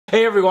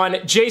Hey everyone,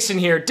 Jason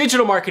here,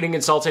 digital marketing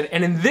consultant,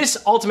 and in this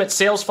ultimate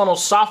sales funnel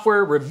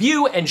software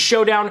review and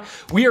showdown,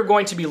 we are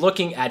going to be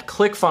looking at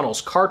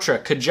ClickFunnels,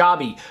 Kartra,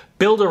 Kajabi,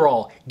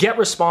 Builderall,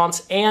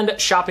 GetResponse, and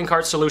shopping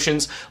cart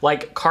solutions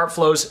like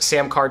CartFlows,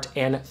 SamCart,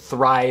 and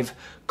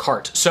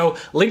ThriveCart. So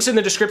links in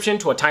the description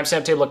to a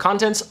timestamp table of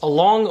contents,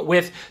 along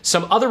with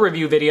some other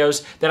review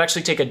videos that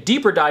actually take a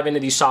deeper dive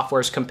into these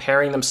softwares,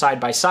 comparing them side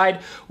by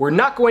side. We're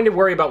not going to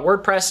worry about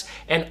WordPress,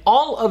 and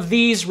all of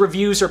these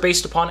reviews are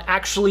based upon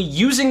actually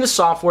using the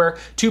software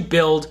to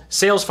build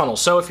sales funnels.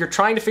 So if you're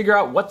trying to figure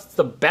out what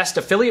the best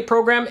affiliate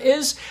program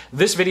is,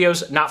 this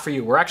video's not for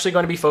you. We're actually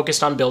going to be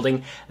focused on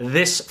building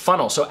this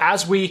funnel. So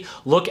as we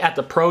look at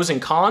the pros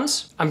and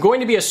cons, I'm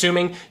going to be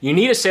assuming you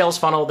need a sales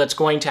funnel that's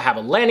going to have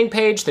a landing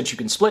page that you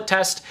can split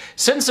test,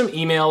 send some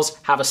emails,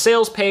 have a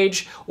sales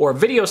page or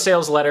video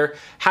sales letter,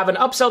 have an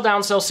upsell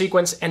downsell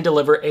sequence, and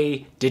deliver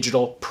a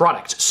digital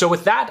product. So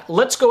with that,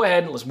 let's go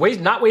ahead,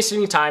 not waste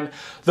any time.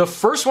 The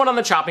first one on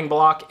the chopping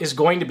block is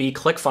going to be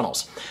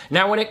ClickFunnels.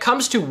 Now, when it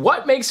comes to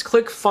what makes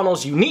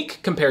ClickFunnels unique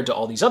compared to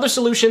all these other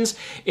solutions,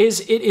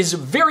 is it is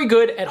very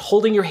good at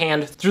holding your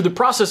hand through the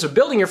process of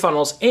building your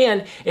funnels,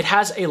 and it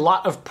has a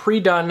lot of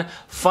pre-done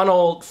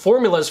funnel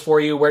formulas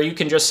for you where you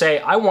can just say,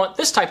 I want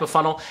this type of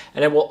funnel,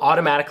 and it will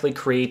automatically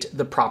create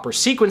the proper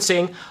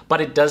sequencing,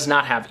 but it does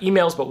not have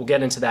emails, but we'll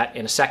get into that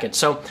in a second.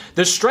 So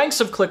the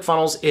strengths of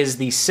ClickFunnels is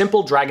the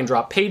simple drag and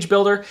drop page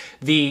builder,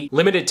 the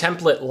limited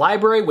template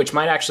library, which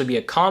might actually be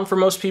a con for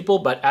most people,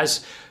 but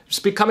as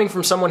coming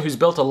from someone who's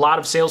built a lot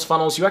of sales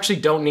funnels, you actually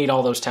don't need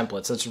all those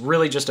templates. That's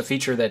really just a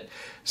feature that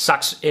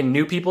sucks in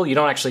new people. You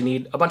don't actually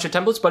need a bunch of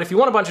templates, but if you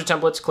want a bunch of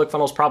templates,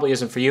 ClickFunnels probably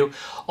isn't for you.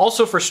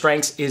 Also for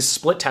strengths is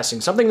split testing.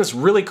 Something that's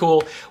really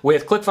cool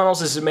with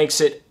ClickFunnels is it makes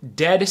it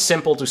dead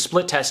simple to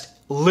split test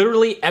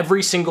literally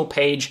every single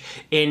page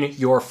in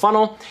your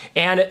funnel.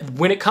 And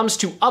when it comes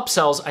to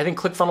upsells, I think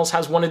ClickFunnels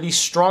has one of the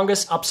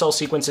strongest upsell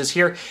sequences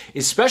here,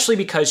 especially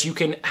because you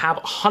can have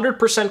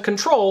 100%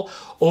 control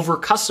over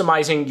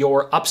customizing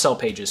your upsell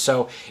pages.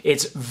 So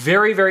it's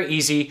very, very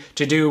easy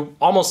to do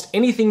almost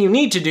anything you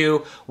need to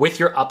do with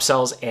your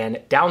upsells and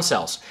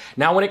downsells.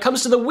 Now, when it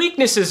comes to the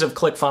weaknesses of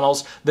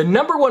ClickFunnels, the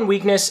number one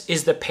weakness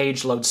is the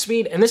page load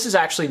speed. And this is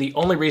actually the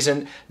only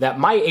reason that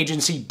my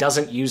agency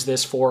doesn't use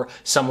this for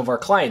some of our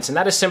clients. And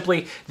that is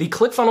simply the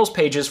ClickFunnels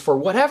pages, for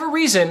whatever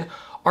reason,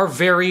 are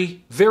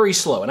very, very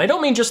slow. And I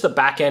don't mean just the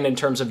back end in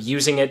terms of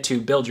using it to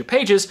build your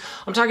pages.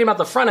 I'm talking about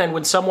the front end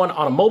when someone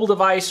on a mobile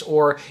device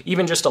or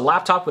even just a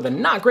laptop with a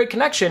not great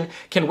connection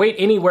can wait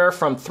anywhere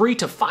from 3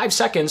 to 5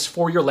 seconds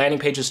for your landing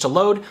pages to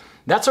load.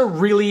 That's a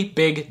really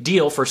big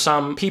deal for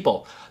some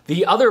people.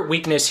 The other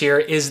weakness here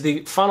is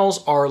the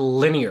funnels are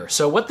linear.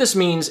 So what this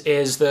means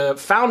is the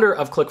founder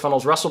of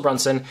ClickFunnels, Russell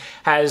Brunson,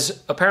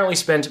 has apparently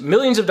spent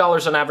millions of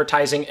dollars on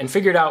advertising and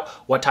figured out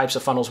what types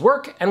of funnels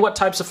work and what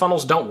types of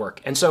funnels don't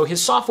work. And so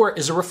his software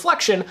is a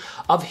reflection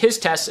of his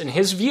tests and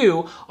his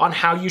view on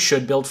how you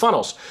should build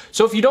funnels.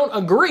 So if you don't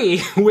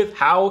agree with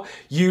how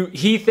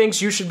he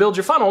thinks you should build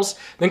your funnels,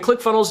 then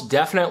ClickFunnels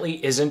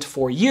definitely isn't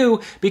for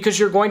you, because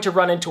you're going to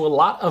run into a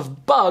lot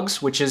of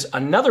bugs, which is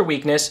another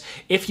weakness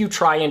if you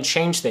try and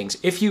change things.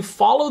 If you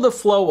follow the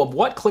flow of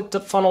what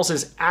ClickFunnels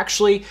is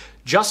actually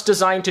just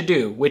designed to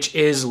do, which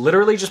is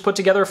literally just put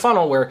together a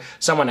funnel where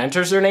someone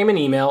enters their name and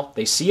email,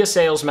 they see a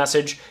sales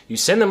message, you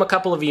send them a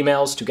couple of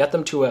emails to get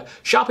them to a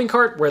shopping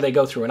cart where they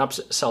go through an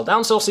upsell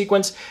downsell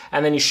sequence,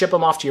 and then you ship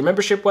them off to your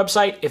membership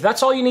website. If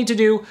that's all you need to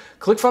do,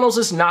 ClickFunnels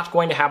is not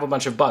going to have a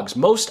bunch of bugs.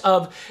 Most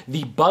of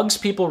the bugs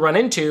people run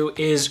into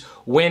is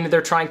when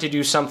they're trying to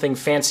do something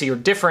fancy or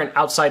different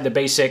outside the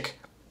basic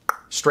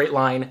straight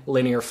line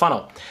linear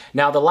funnel.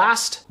 Now, the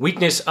last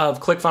weakness of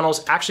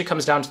ClickFunnels actually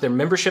comes down to their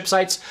membership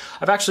sites.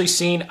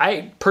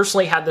 I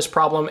personally had this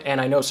problem,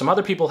 and I know some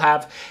other people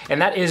have,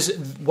 and that is,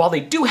 while they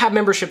do have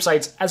membership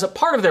sites as a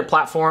part of their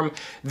platform,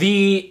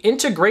 the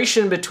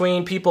integration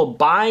between people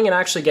buying and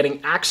actually getting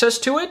access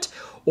to it,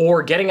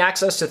 or getting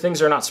access to things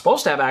they're not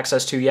supposed to have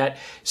access to yet,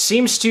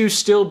 seems to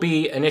still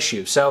be an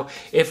issue. So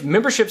if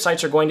membership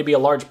sites are going to be a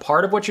large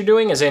part of what you're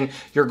doing, as in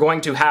you're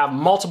going to have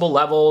multiple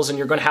levels and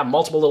you're going to have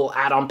multiple little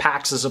add-on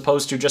packs as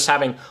opposed to just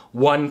having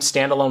one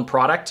standalone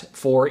product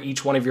for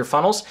each one of your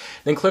funnels,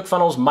 then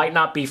ClickFunnels might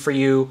not be for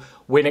you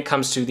when it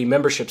comes to the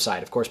membership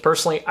side. Of course,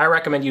 personally, I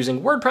recommend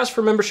using WordPress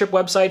for membership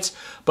websites,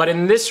 but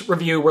in this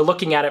review, we're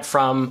looking at it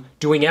from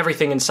doing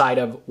everything inside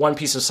of one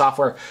piece of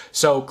software.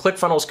 So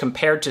ClickFunnels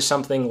compared to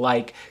something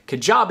like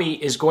Kajabi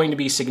is going to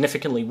be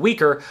significantly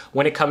weaker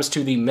when it comes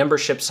to the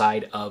membership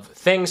side of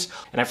things.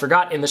 And I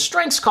forgot, in the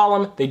strengths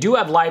column, they do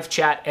have live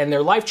chat, and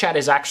their live chat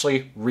is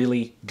actually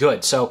really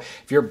good. So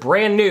if you're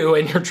brand new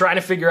and you're trying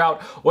to figure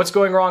out what's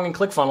going wrong in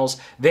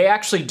ClickFunnels, they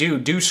actually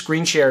do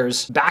screen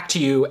shares back to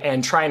you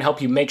and try and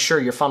help you make sure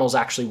your funnel's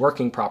actually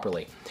working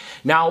properly.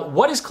 Now,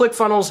 what is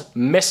ClickFunnels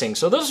missing?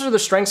 So those are the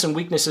strengths and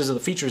weaknesses of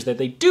the features that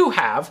they do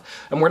have,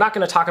 and we're not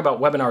going to talk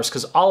about webinars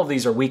because all of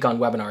these are weak on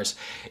webinars,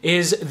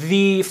 is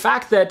the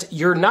fact that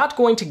you're not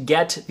going to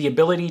get the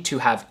ability to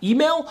have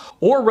email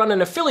or run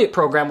an affiliate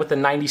program with the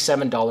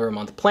 $97 a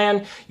month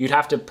plan. You'd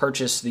have to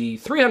purchase the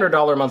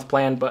 $300 a month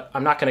plan, but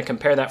I'm not going to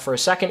compare that for a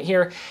second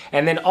here.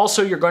 And then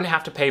also you're going to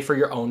have to pay for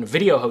your own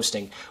video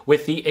hosting.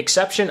 With the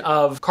exception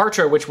of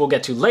Kartra, which we'll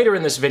get to later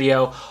in this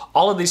video,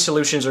 all of these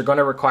solutions are going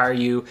to require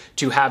you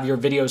to have your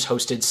videos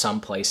hosted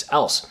someplace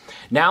else.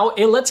 Now,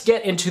 let's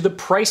get into the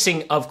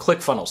pricing of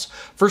ClickFunnels.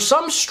 For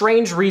some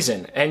strange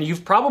reason, and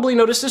you've probably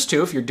noticed this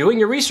too if you're doing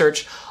your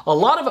research, a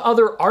lot of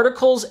other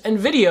articles and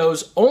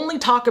videos only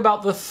talk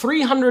about the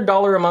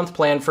 $300 a month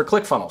plan for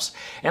ClickFunnels.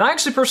 And I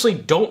actually personally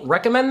don't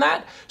recommend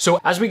that. So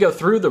as we go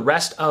through the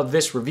rest of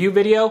this review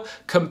video,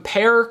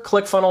 compare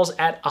ClickFunnels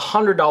at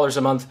 $100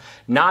 a month,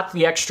 not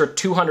the extra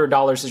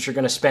 $200 that you're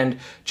going to spend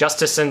just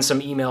to send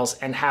some emails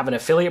and have an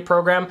affiliate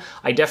program.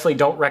 I definitely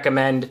don't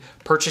recommend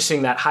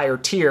purchasing that higher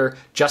tier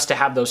just to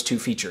have those two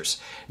features.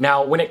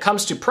 Now, when it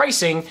comes to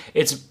pricing,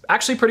 it's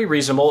actually pretty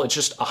reasonable. It's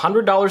just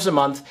 $100 a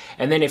month.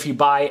 And then if you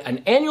buy an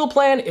annual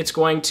plan,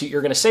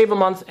 you're going to save a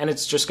month and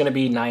it's just going to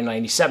be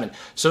 $9.97.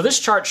 So this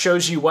chart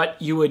shows you what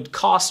it would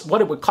cost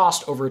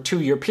over a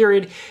 2-year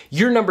period.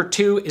 Year number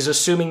 2 is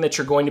assuming that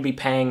you're going to be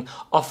paying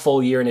a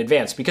full year in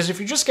advance. Because if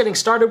you're just getting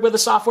started with the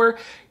software,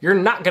 you're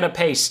not going to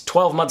pay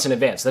 12 months in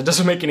advance. That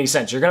doesn't make any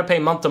sense. You're going to pay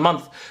month to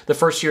month the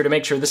first year to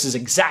make sure this is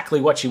exactly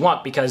what you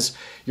want, because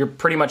you're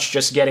pretty much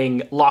just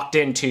getting locked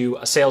into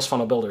a sales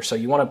funnel builder. So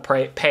you want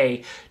to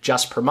pay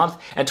just per month.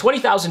 And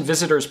 20,000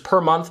 visitors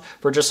per month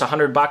for just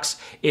 $100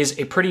 is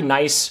a pretty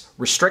nice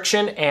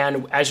restriction.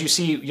 And as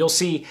you'll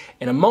see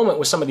in a moment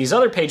with some of these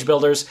other page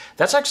builders,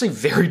 that's actually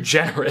very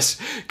generous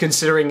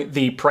considering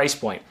the price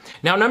point.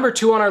 Now, number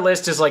 2 on our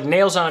list is like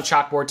nails on a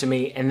chalkboard to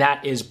me, and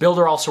that is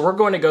Builderall. So we're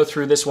going to go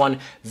through this one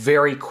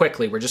very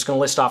quickly. We're just going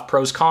to list off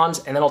pros, cons,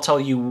 and then I'll tell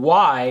you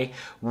why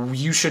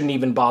you shouldn't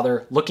even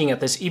bother looking at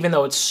this, even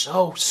though it's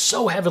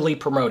so heavily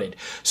promoted.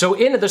 So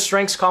in the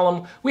strengths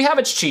column, we have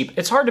it's cheap.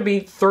 It's hard to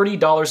beat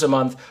 $30 a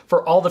month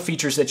for all the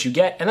features that you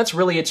get, and that's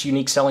really its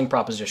unique selling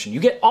proposition. You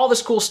get all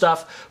this cool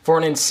stuff for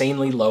an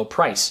insanely low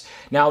price.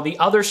 Now, the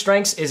other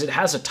strengths is it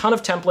has a ton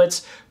of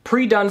templates,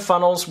 pre-done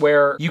funnels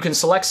where you can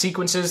select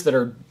sequences that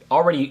are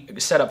already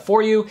set up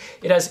for you.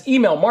 It has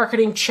email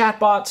marketing,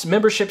 chatbots,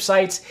 membership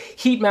sites,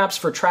 heat maps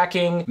for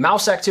tracking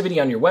mouse activity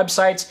on your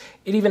websites.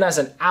 It even has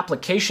an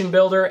application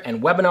builder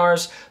and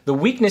webinars. The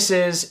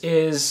weaknesses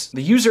is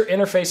the user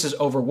interface is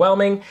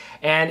overwhelming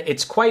and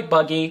it's quite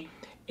buggy,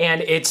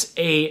 and it's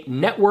a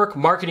network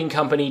marketing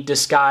company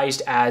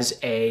disguised as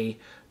a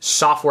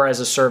software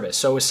as a service.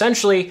 So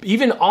essentially,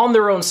 even on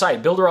their own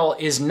site, Builderall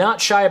is not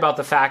shy about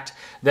the fact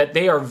that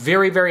they are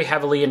very, very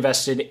heavily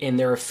invested in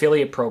their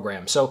affiliate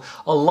program. So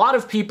a lot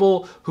of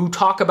people who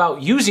talk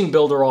about using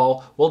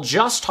Builderall will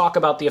just talk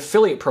about the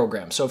affiliate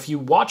program. So if you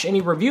watch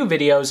any review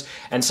videos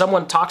and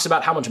someone talks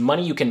about how much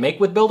money you can make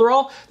with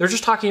Builderall, they're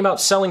just talking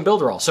about selling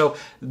Builderall. So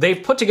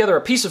they've put together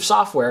a piece of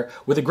software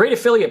with a great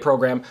affiliate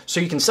program so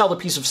you can sell the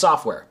piece of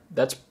software.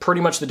 That's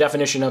pretty much the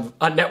definition of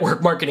a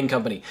network marketing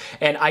company.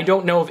 And I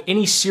don't know of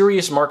any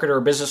serious marketer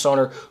or business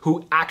owner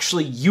who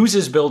actually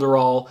uses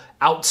Builderall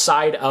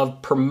outside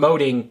of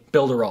promoting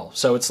Builderall.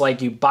 So it's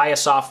like you buy a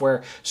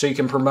software so you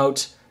can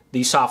promote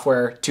the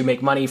software to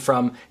make money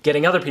from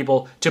getting other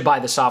people to buy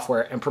the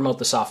software and promote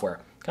the software.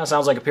 Kind of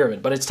sounds like a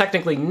pyramid, but it's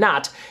technically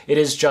not. It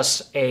is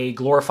just a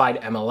glorified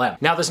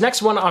MLM. Now, this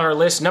next one on our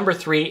list, number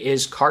 3,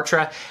 is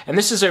Kartra, and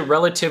this is a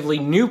relatively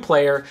new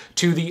player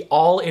to the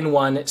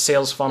all-in-one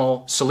sales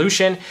funnel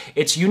solution.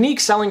 Its unique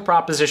selling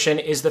proposition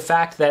is the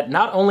fact that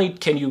not only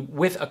can you,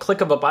 with a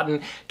click of a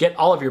button, get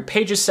all of your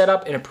pages set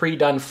up in a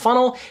pre-done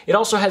funnel, it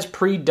also has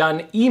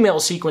pre-done email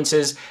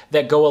sequences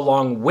that go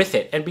along with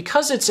it. And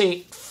because it's a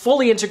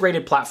fully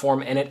integrated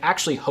platform and it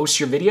actually hosts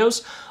your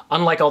videos,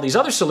 unlike all these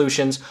other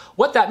solutions,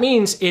 what that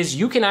means is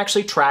you can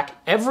actually track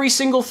every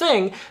single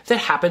thing that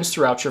happens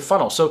throughout your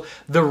funnel. So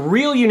the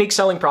real unique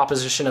selling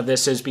proposition of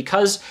this is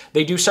because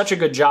they do such a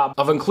good job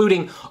of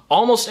including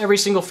almost every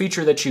single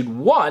feature that you'd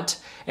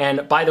want,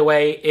 and by the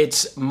way,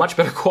 it's much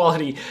better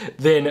quality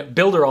than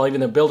Builderall,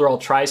 even though Builderall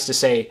tries to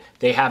say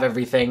they have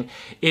everything,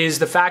 is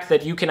the fact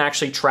that you can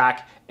actually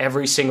track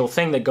every single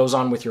thing that goes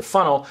on with your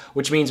funnel,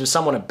 which means if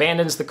someone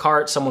abandons the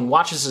cart, someone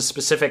watches a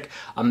specific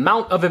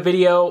amount of a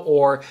video,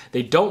 or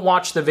they don't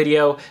watch the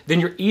video,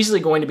 then you're easily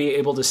going to be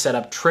able to set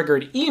up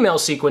triggered email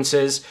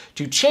sequences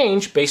to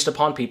change based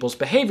upon people's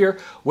behavior,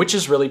 which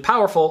is really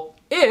powerful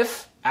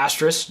if,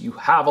 asterisk, you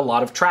have a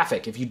lot of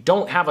traffic. If you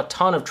don't have a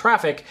ton of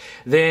traffic,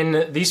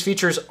 then these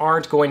features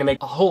aren't going to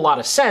make a whole lot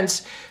of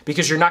sense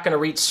because you're not going to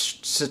reach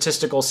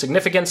statistical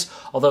significance,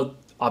 although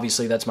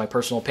obviously, that's my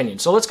personal opinion.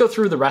 So let's go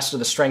through the rest of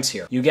the strengths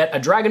here. You get a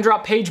drag and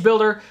drop page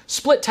builder,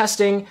 split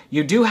testing,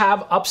 you do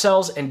have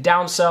upsells and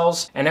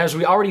downsells, and as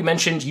we already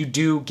mentioned, you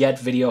do get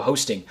video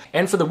hosting.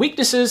 And for the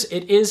weaknesses,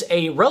 it is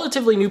a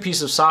relatively new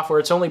piece of software.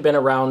 It's only been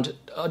around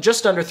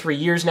just under 3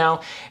 years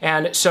now.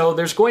 And so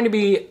there's going to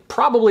be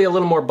probably a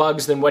little more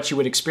bugs than what you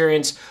would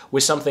experience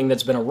with something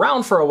that's been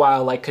around for a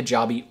while like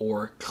Kajabi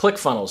or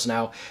ClickFunnels.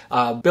 Now,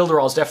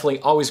 Builderall is definitely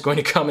always going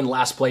to come in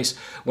last place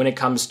when it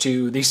comes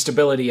to the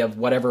stability of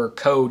whatever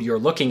code you're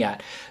looking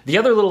at. The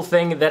other little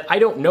thing that I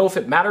don't know if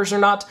it matters or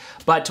not,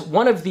 but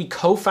one of the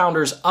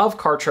co-founders of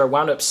Kartra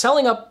wound up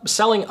selling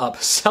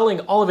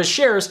all of his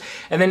shares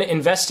and then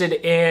invested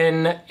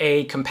in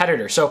a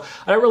competitor. So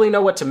I don't really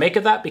know what to make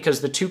of that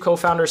because the two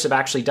co-founders have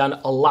actually done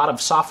a lot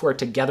of software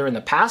together in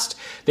the past.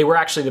 They were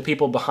actually the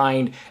people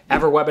behind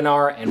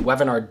EverWebinar and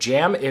Webinar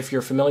Jam, if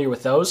you're familiar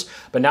with those,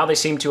 but now they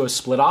seem to have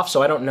split off.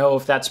 So I don't know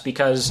if that's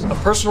because of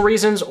personal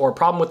reasons or a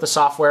problem with the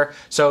software.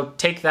 So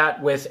take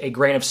that with a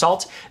grain of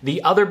salt.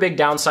 The other big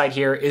downside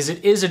here is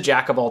it is a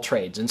jack of all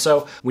trades. And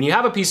so when you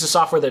have a piece of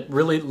software that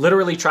really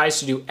literally tries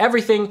to do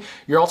everything,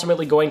 you're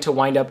ultimately going to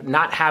wind up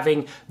not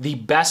having the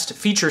best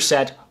feature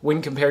set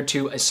when compared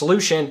to a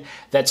solution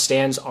that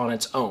stands on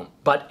its own.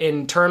 But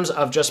in terms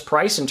of just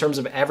price, in terms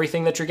of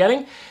everything that you're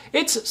getting,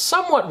 it's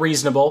somewhat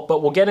reasonable,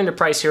 but we'll get into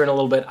price here in a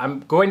little bit. I'm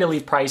going to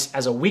leave price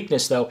as a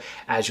weakness though,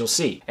 as you'll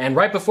see. And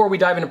right before we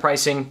dive into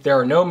pricing, there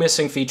are no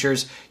missing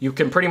features. You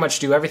can pretty much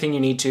do everything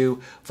you need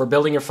to for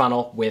building your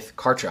funnel with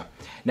Kartra.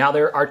 Now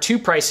there are two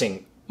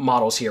pricing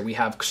models here. We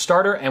have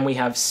starter and we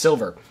have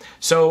silver.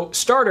 So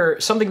starter,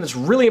 something that's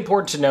really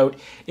important to note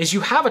is you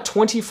have a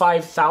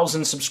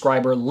 25,000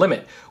 subscriber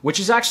limit, which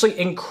is actually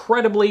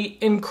incredibly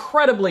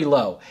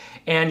low.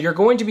 And you're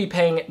going to be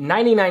paying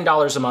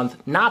 $99 a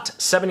month, not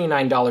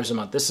 $79 a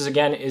month. This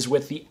is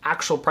with the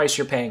actual price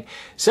you're paying.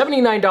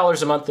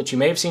 $79 a month that you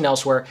may have seen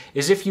elsewhere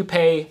is if you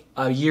pay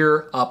a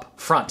year up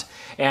front.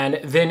 And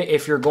then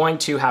if you're going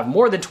to have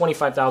more than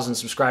 25,000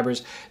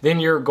 subscribers, then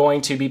you're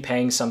going to be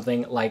paying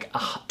something like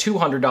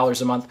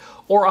 $200 a month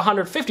or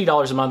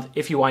 $150 a month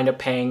if you wind up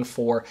paying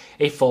for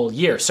a full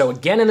year. So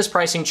again, in this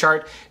pricing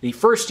chart, the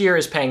first year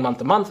is paying month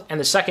to month, and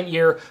the second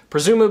year,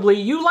 presumably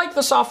you like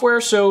the software,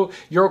 so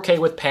you're okay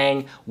with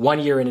paying 1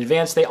 year in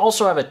advance. They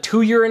also have a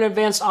 2-year in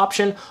advance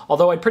option,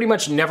 although I'd pretty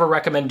much never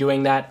recommend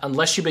doing that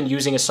unless you've been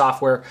using a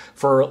software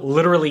for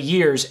literally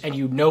years and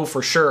you know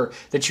for sure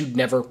that you'd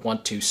never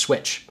want to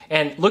switch.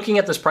 And looking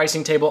at this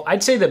pricing table,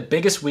 I'd say the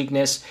biggest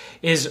weakness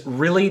is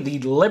really the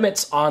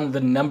limits on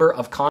the number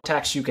of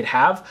contacts you could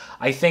have.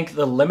 I think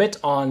the limit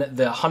on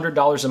the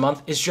 $100 a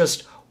month is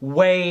just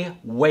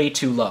way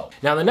too low.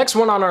 Now the next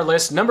one on our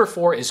list, number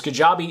 4, is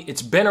Kajabi.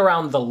 It's been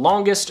around the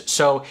longest,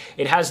 so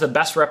it has the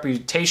best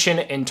reputation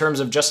in terms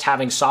of just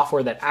having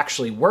software that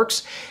actually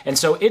works. And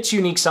so its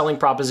unique selling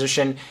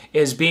proposition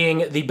is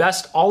being the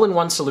best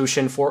all-in-one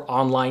solution for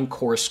online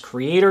course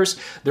creators.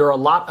 There are a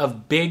lot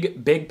of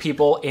big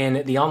people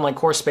in the online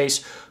course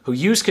space who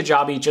use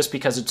Kajabi just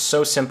because it's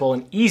so simple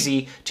and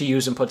easy to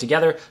use and put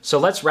together. So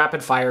let's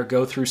rapid fire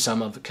go through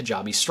some of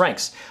Kajabi's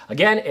strengths.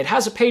 Again, it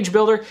has a page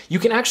builder. You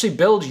can actually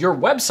build your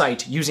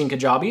website using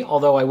Kajabi,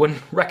 although I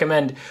wouldn't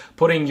recommend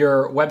putting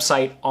your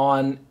website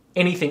on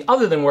anything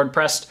other than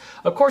WordPress.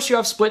 Of course, you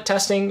have split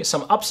testing,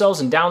 some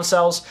upsells and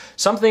downsells.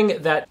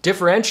 Something that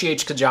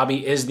differentiates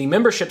Kajabi is the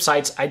membership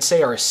sites, I'd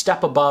say, are a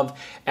step above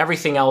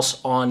everything else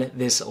on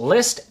this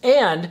list.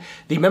 And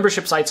the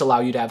membership sites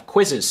allow you to have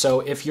quizzes. So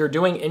if you're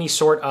doing any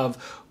sort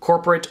of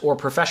corporate or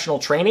professional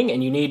training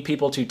and you need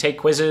people to take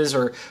quizzes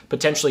or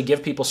potentially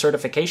give people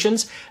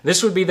certifications,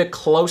 this would be the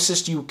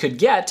closest you could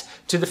get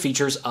to the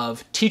features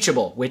of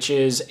Teachable, which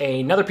is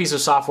another piece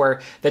of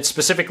software that's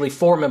specifically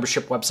for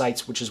membership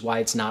websites, which is why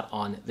it's not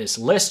on this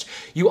list.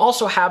 You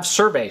also have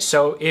surveys.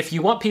 So if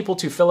you want people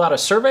to fill out a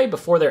survey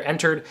before they're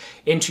entered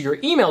into your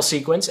email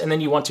sequence, and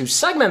then you want to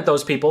segment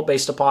those people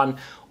based upon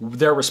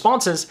their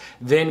responses,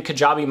 then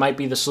Kajabi might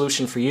be the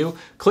solution for you.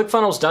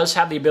 ClickFunnels does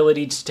have the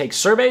ability to take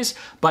surveys,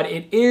 but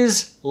it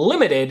is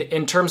limited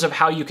in terms of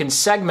how you can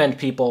segment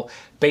people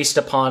based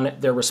upon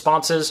their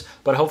responses,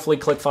 but hopefully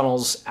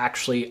ClickFunnels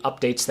actually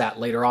updates that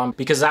later on,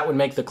 because that would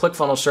make the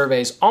ClickFunnels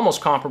surveys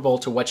almost comparable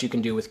to what you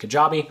can do with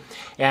Kajabi.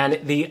 And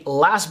the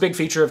last big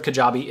feature of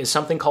Kajabi is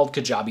something called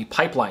Kajabi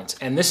pipelines.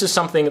 And this is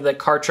something that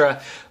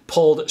Kartra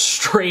pulled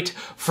straight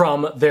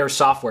from their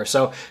software.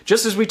 So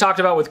just as we talked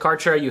about with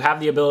Kartra, you have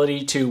the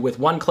ability to, with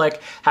one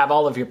click, have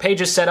all of your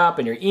pages set up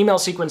and your email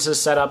sequences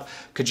set up.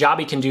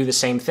 Kajabi can do the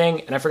same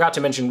thing. And I forgot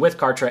to mention, with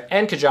Kartra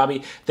and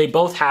Kajabi, they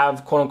both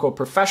have quote unquote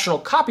professional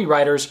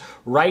copywriters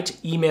write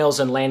emails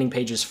and landing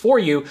pages for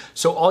you.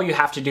 So all you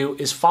have to do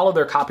is follow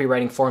their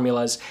copywriting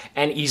formulas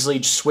and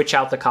easily switch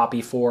out the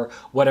copy for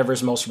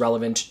whatever's most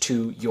relevant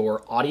to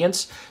your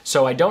audience.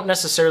 So I don't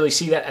necessarily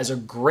see that as a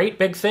great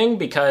big thing,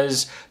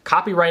 because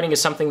copywriting is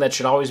something that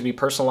should always be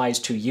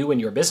personalized to you and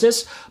your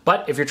business.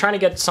 But if you're trying to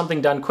get something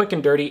done quick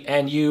and dirty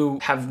and you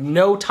have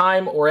no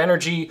time or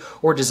energy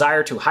or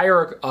desire to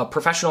hire a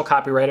professional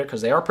copywriter,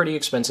 because they are pretty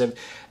expensive,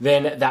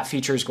 then that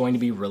feature is going to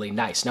be really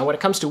nice. Now, when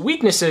it comes to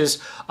weaknesses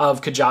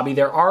of Kajabi,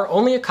 there are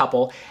only a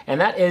couple,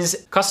 and that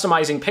is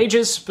customizing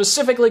pages,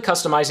 specifically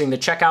customizing the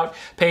checkout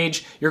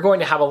page. You're going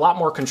to have a lot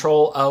more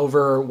control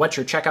over what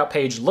your checkout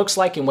page looks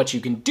like and what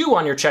you can do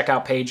on your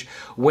checkout page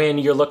when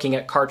you're looking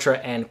at Kartra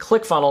and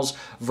ClickFunnels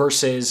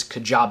versus is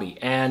Kajabi.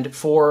 And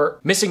for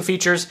missing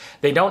features,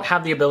 they don't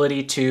have the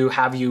ability to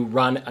have you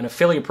run an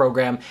affiliate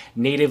program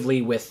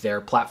natively with their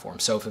platform.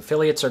 So if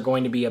affiliates are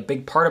going to be a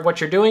big part of what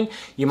you're doing,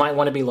 you might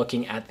want to be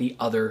looking at the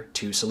other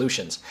two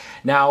solutions.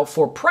 Now,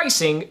 for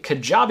pricing,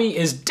 Kajabi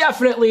is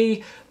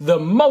definitely the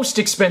most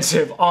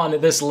expensive on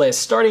this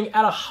list, starting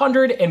at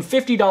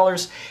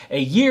 $150 a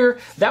year.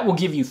 That will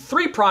give you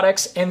 3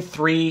 products and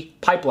 3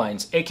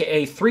 pipelines,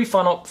 aka 3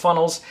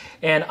 funnels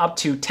and up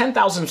to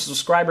 10,000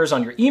 subscribers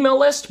on your email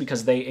list,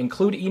 because they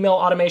include email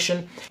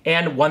automation,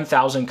 and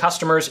 1,000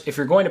 customers. If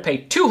you're going to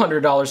pay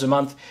 $200 a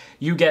month,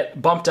 you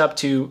get bumped up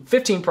to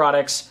 15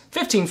 products,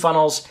 15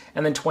 funnels,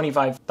 and then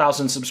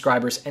 25,000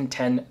 subscribers and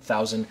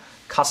 10,000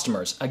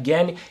 customers.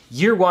 Again,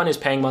 year 1 is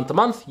paying month to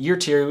month, year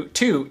two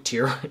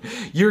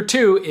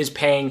is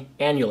paying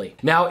annually.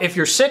 Now, if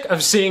you're sick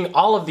of seeing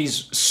all of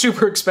these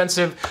super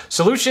expensive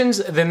solutions,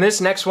 then this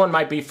next one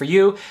might be for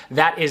you.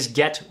 That is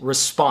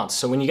GetResponse.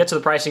 So when you get to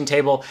the pricing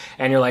table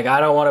and you're like,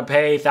 I don't want to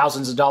pay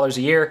thousands of dollars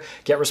a year,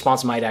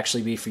 GetResponse might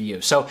actually be for you.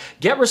 So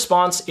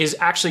GetResponse is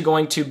actually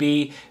going to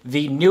be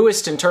the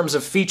newest in terms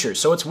of features.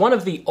 So it's one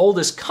of the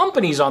oldest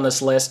companies on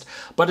this list,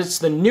 but it's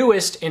the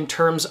newest in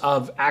terms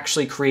of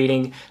actually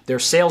creating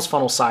their sales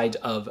funnel side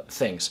of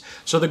things.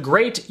 So the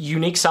great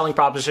unique selling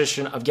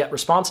proposition of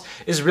GetResponse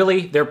is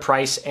really their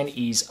price and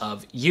ease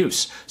of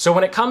use. So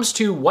when it comes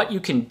to what you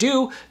can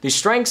do, the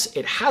strengths,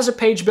 it has a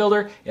page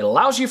builder, it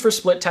allows you for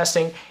split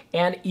testing,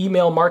 and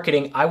email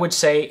marketing, I would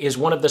say, is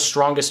one of the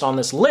strongest on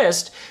this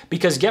list,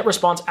 because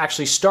GetResponse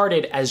actually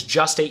started as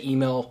just an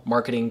email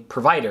marketing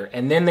provider,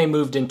 and then they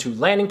moved into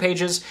landing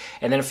pages,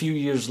 and then a few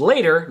years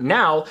later,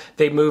 now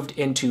they moved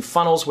into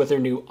funnels with their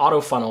new auto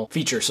funnel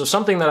feature. So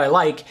something that I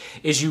like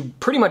is you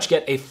pretty much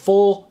get a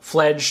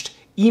full-fledged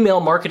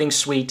email marketing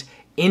suite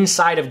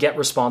inside of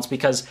GetResponse,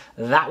 because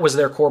that was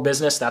their core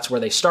business. That's where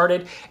they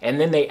started.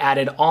 And then they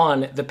added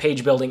on the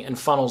page building and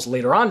funnels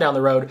later on down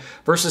the road,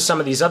 versus some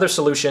of these other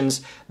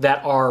solutions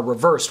that are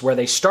reversed, where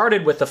they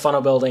started with the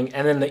funnel building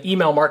and then the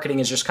email marketing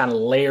is just kind of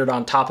layered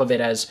on top of it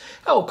as,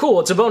 oh,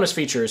 cool, it's a bonus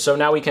feature, so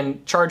now we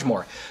can charge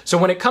more. So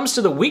when it comes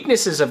to the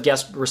weaknesses of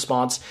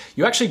GetResponse,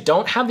 you actually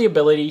don't have the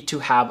ability to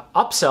have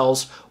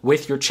upsells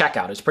with your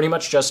checkout. It's pretty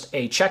much just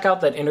a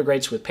checkout that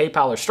integrates with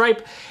PayPal or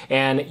Stripe,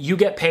 and you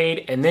get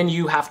paid, and then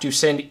you have to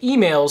send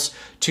emails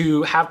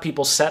to have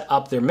people set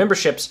up their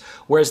memberships,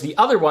 whereas the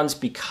other ones,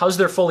 because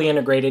they're fully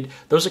integrated,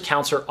 those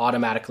accounts are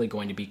automatically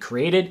going to be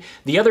created.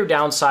 The other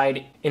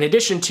downside, in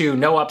addition to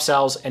no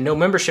upsells and no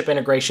membership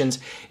integrations,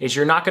 is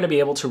you're not going to be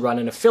able to run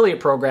an affiliate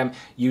program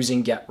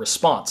using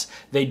GetResponse.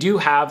 They do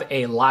have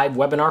a live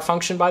webinar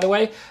function, by the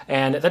way,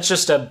 and that's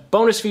just a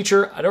bonus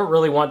feature. I don't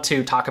really want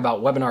to talk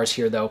about webinars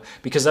here, though,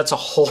 because that's a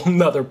whole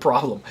nother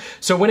problem.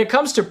 So when it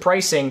comes to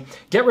pricing,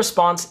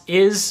 GetResponse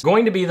is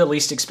going to be the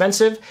least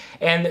expensive,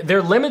 and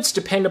their limits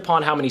depend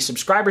upon how many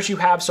subscribers you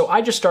have. So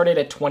I just started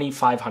at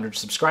 2,500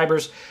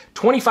 subscribers,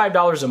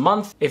 $25 a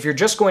month if you're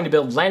just going to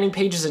build landing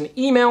pages and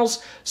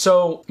emails.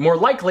 So more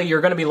likely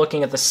you're going to be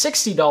looking at the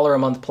 $60 a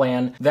month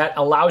plan that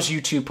allows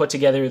you to put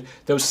together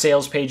those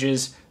sales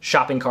pages,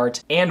 shopping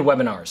cart, and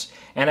webinars.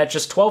 And at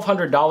just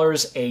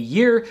 $1,200 a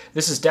year,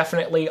 this is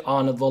definitely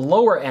on the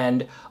lower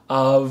end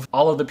of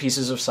all of the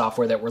pieces of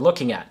software that we're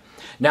looking at.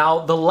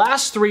 Now, the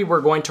last 3 we're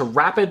going to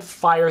rapid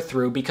fire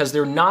through, because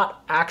they're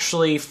not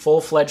actually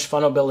full-fledged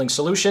funnel building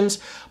solutions,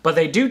 but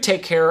they do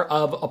take care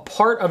of a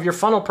part of your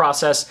funnel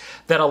process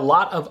that a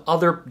lot of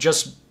other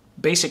just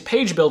basic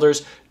page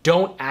builders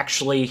don't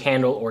actually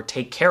handle or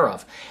take care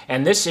of.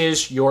 And this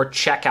is your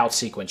checkout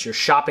sequence, your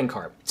shopping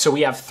cart. So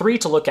we have 3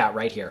 to look at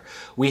right here.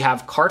 We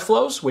have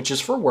CartFlows, which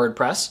is for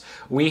WordPress.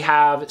 We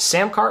have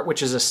SamCart,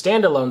 which is a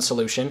standalone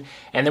solution.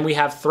 And then we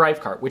have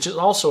ThriveCart, which is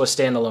also a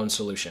standalone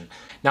solution.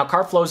 Now,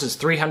 CartFlows is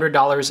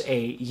 $300 a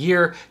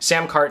year,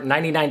 SamCart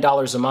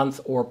 $99 a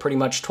month, or pretty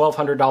much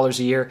 $1,200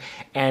 a year.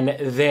 And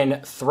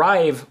then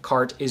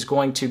ThriveCart is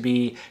going to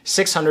be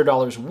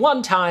 $600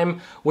 one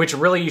time, which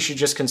really you should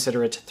just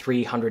consider it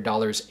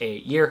 $300 a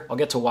year. I'll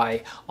get to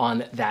why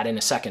on that in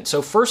a second.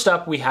 So first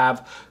up, we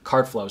have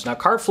CartFlows. Now,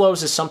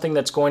 CartFlows is something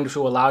that's going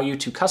to allow you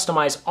to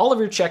customize all of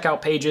your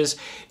checkout pages,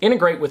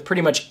 integrate with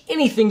pretty much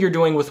anything you're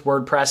doing with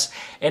WordPress,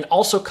 and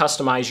also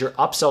customize your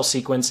upsell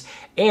sequence.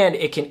 And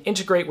it can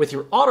integrate with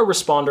your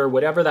autoresponder,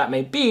 whatever that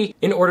may be,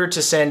 in order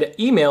to send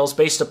emails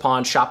based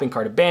upon shopping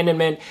cart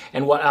abandonment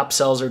and what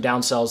upsells or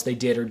downsells they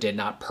did or did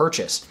not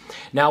purchase.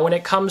 Now, when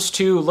it comes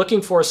to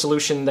looking for a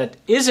solution that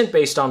isn't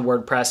based on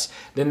WordPress,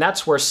 then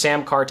that's where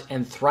SamCart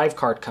and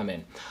ThriveCart come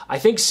in. I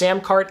think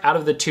SamCart out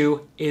of the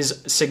 2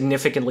 is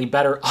significantly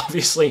better,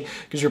 obviously,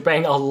 because you're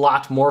paying a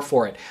lot more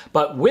for it.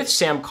 But with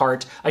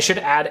SamCart, I should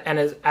add,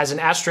 and as an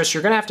asterisk,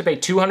 you're going to have to pay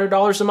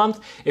 $200 a month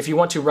if you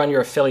want to run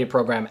your affiliate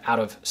program out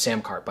of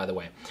SamCart, by the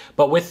way.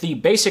 But with the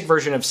basic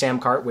version of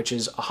SamCart, which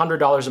is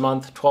 $100 a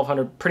month,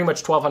 pretty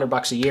much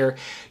 $1,200 a year,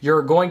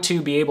 you're going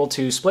to be able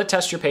to split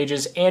test your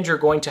pages, and you're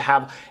going to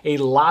have a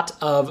lot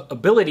of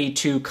ability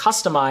to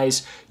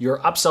customize your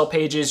upsell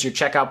pages, your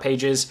checkout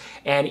pages,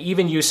 and even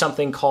even use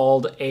something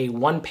called a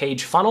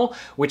one-page funnel,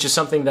 which is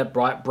something that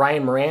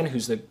Brian Moran,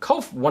 who's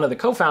one of the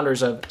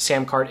co-founders of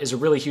SamCart, is a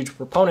really huge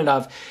proponent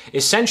of.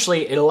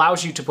 Essentially, it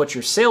allows you to put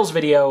your sales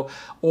video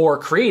or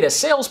create a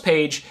sales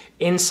page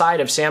inside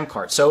of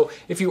SamCart. So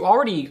if you're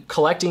already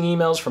collecting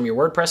emails from your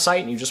WordPress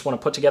site and you just want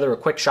to put together a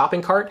quick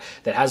shopping cart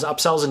that has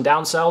upsells and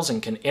downsells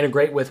and can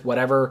integrate with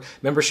whatever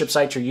membership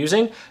site you're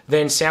using,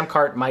 then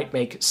SamCart might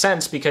make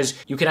sense because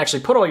you can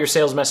actually put all your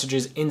sales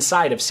messages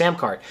inside of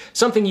SamCart.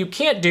 Something you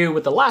can't do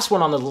with the last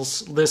one on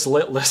this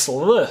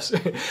list.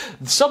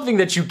 Something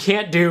that you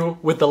can't do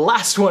with the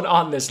last one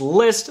on this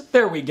list,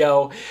 there we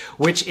go,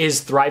 which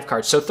is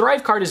ThriveCart. So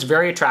ThriveCart is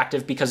very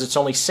attractive because it's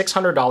only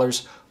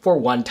 $600 for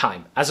one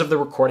time. As of the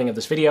recording of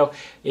this video,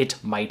 it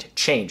might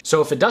change. So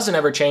if it doesn't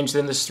ever change,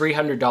 then this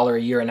 $300 a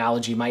year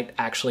analogy might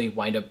actually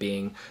wind up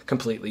being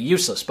completely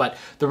useless. But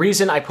the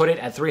reason I put it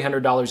at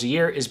 $300 a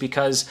year is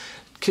because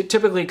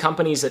typically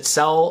companies that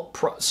sell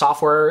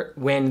software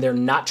when they're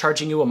not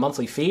charging you a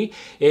monthly fee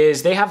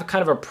is they have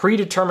kind of a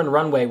predetermined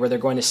runway where they're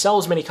going to sell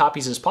as many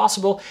copies as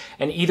possible,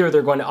 and either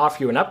they're going to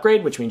offer you an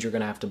upgrade, which means you're going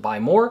to have to buy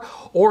more,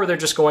 or they're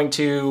just going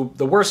to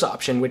the worst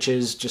option, which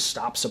is just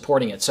stop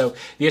supporting it. So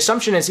the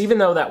assumption is, even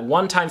though that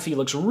one-time fee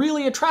looks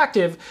really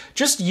attractive,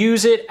 just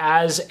use it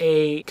as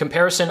a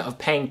comparison of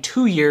paying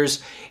 2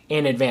 years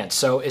in advance.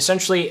 So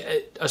essentially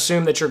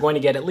assume that you're going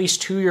to get at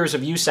least 2 years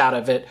of use out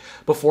of it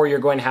before you're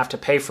going to have to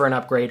pay for an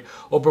upgrade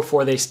or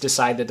before they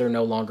decide that they're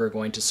no longer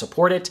going to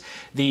support it.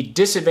 The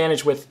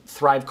disadvantage with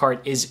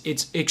ThriveCart is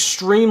it's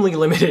extremely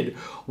limited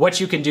what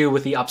you can do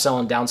with the upsell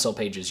and downsell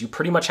pages. You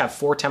pretty much have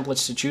 4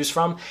 templates to choose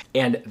from,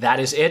 and that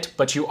is it,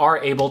 but you are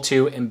able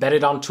to embed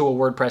it onto a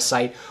WordPress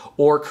site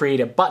or create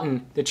a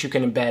button that you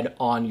can embed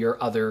on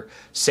your other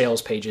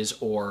sales pages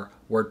or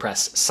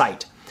WordPress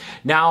site.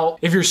 Now,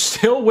 if you're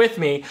still with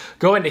me,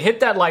 go ahead and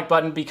hit that like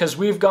button because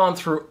we've gone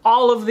through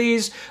all of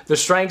these, the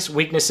strengths,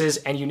 weaknesses,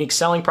 and unique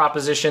selling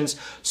propositions.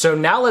 So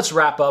now let's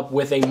wrap up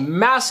with a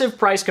massive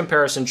price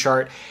comparison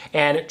chart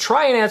and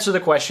try and answer the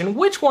question,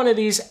 which one of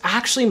these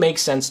actually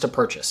makes sense to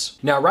purchase?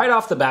 Now, right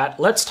off the bat,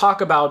 let's talk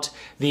about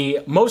the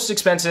most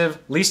expensive,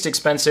 least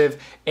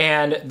expensive,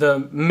 and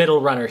the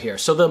middle runner here.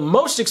 So the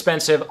most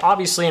expensive,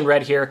 obviously in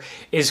red here,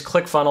 is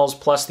ClickFunnels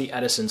plus the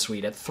Edison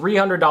suite at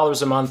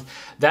 $300 a month.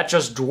 That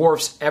just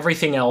dwarfs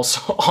everything else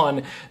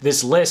on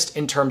this list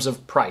in terms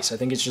of price. I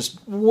think it's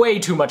just way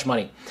too much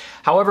money.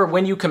 However,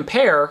 when you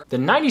compare the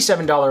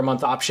 $97 a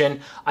month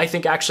option, I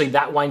think actually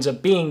that winds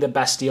up being the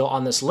best deal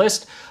on this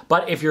list.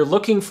 But if you're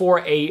looking for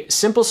a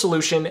simple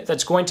solution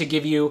that's going to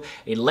give you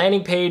a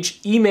landing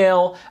page,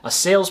 email, a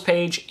sales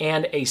page,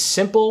 and a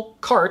simple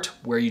cart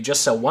where you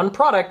just sell one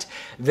product,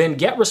 then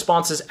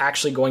GetResponse is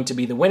actually going to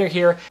be the winner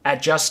here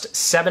at just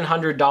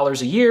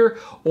 $700 a year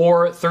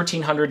or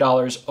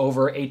 $1,300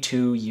 over a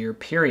 2-year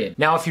period.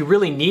 Now, if you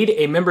really need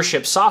a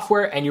membership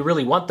software and you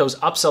really want those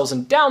upsells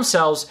and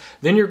downsells,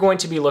 then you're going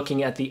to be looking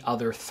at the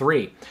other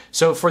 3.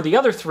 So for the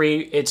other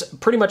 3, it's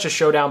pretty much a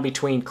showdown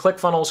between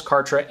ClickFunnels,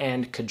 Kartra,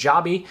 and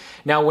Kajabi.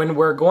 Now, when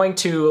we're going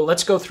to,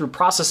 let's go through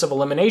process of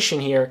elimination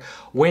here.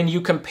 When you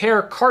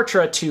compare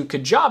Kartra to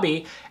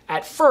Kajabi,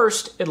 at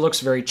first, it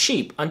looks very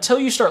cheap until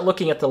you start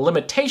looking at the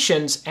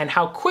limitations and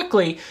how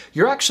quickly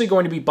you're actually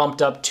going to be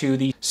bumped up to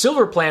the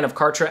silver plan of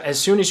Kartra as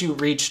soon as you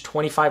reach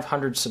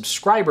 2,500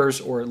 subscribers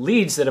or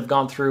leads that have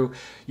gone through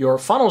your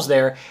funnels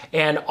there.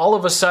 And all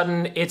of a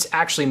sudden, it's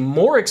actually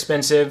more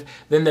expensive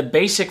than the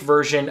basic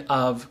version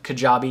of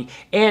Kajabi.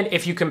 And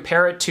if you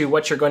compare it to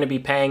what you're going to be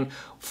paying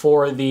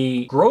for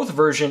the growth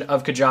version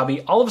of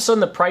Kajabi, all of a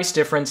sudden the price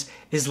difference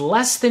is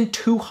less than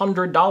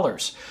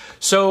 $200.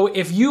 So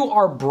if you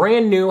are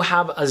brand new,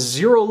 have a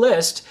 0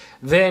 list,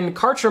 then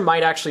Kartra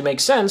might actually make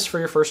sense for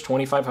your first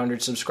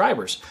 2,500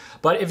 subscribers.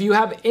 But if you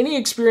have any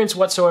experience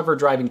whatsoever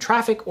driving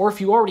traffic, or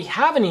if you already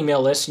have an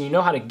email list and you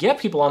know how to get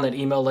people on that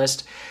email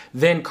list,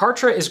 then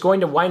Kartra is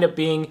going to wind up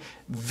being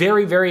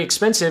very, very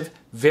expensive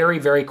very,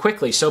 very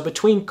quickly. So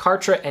between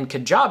Kartra and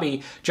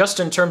Kajabi, just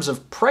in terms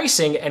of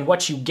pricing and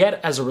what you get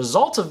as a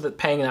result of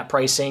paying that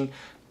pricing,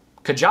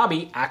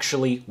 Kajabi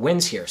actually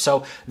wins here.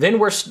 So then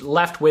we're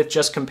left with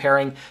just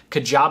comparing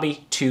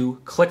Kajabi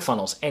to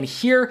ClickFunnels. And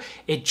here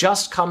it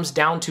just comes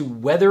down to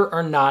whether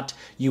or not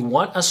you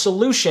want a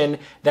solution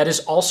that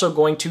is also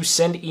going to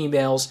send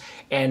emails,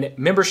 and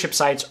membership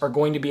sites are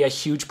going to be a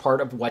huge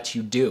part of what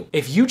you do.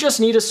 If you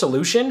just need a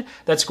solution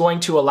that's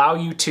going to allow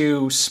you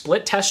to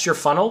split test your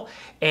funnel,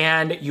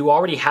 and you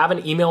already have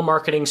an email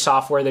marketing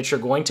software that you're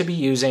going to be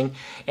using,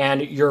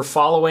 and you're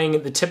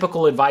following the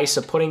typical advice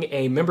of putting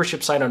a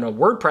membership site on a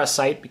WordPress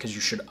site because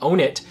you should own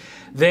it,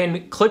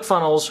 then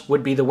ClickFunnels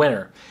would be the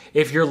winner.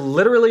 If you're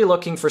literally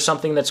looking for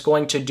something that's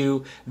going to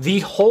do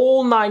the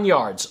whole 9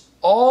 yards,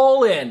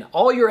 all in,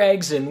 all your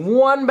eggs in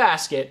one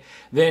basket,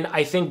 then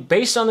I think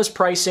based on this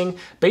pricing,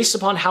 based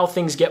upon how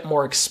things get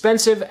more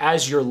expensive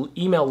as your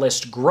email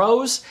list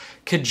grows,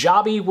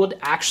 Kajabi would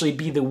actually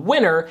be the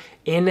winner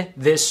in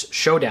this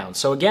showdown.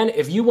 So again,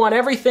 if you want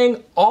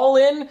everything all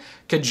in,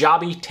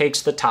 Kajabi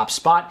takes the top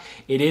spot.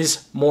 It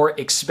is more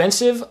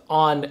expensive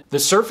on the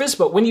surface,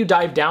 but when you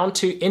dive down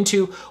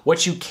into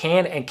what you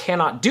can and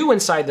cannot do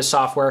inside the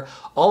software,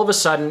 all of a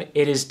sudden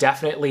it is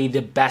definitely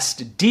the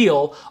best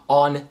deal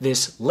on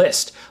this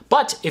list.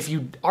 But if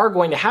you are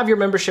going to have your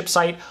membership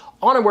site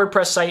on a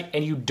WordPress site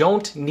and you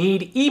don't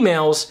need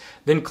emails,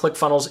 then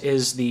ClickFunnels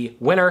is the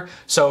winner.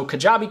 So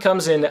Kajabi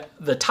comes in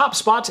the top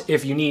spot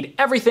if you need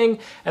everything,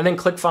 and then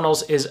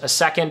ClickFunnels is a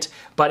second,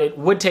 but it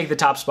would take the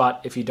top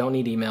spot if you don't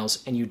need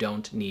emails and you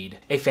don't need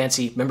a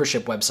fancy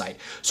membership website.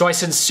 So I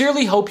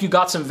sincerely hope you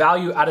got some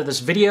value out of this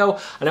video.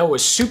 I know it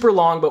was super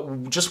long,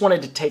 but just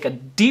wanted to take a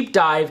deep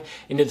dive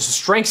into the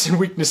strengths and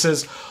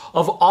weaknesses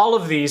of all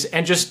of these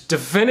and just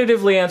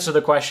definitively answer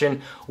the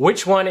question,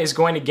 which one is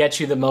going to get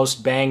you the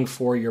most bang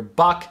for your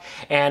buck?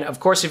 And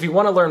of course, if you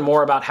want to learn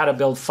more about how to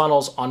build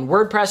funnels on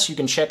WordPress, you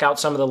can check out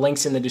some of the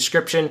links in the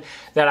description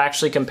that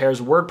actually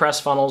compares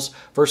WordPress funnels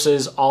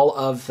versus all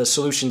of the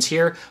solutions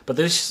here. But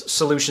these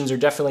solutions are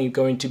definitely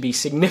going to be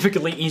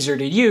significantly easier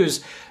to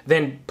use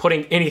than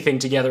putting anything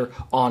together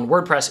on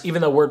WordPress,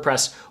 even though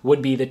WordPress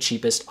would be the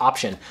cheapest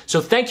option.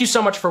 So thank you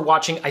so much for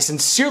watching. I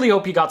sincerely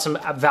hope you got some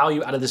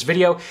value out of this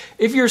video.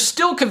 If you're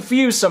still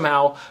confused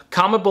somehow,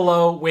 comment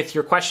below with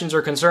your questions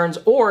or concerns,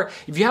 or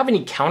if you have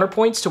any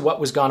counterpoints to what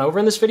was gone over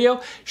in this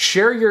video,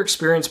 share your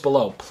experience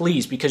below,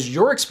 please, because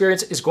your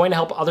experience is going to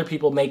help other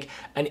people make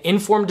an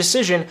informed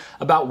decision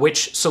about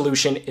which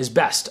solution is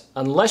best.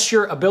 Unless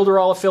you're a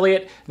Builderall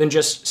affiliate, then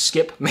just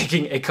skip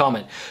making a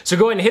comment. So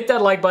go ahead and hit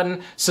that like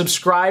button,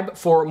 subscribe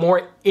for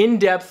more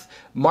in-depth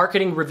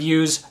marketing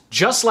reviews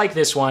just like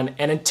this one,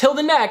 and until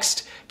the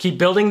next, keep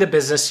building the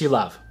business you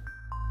love.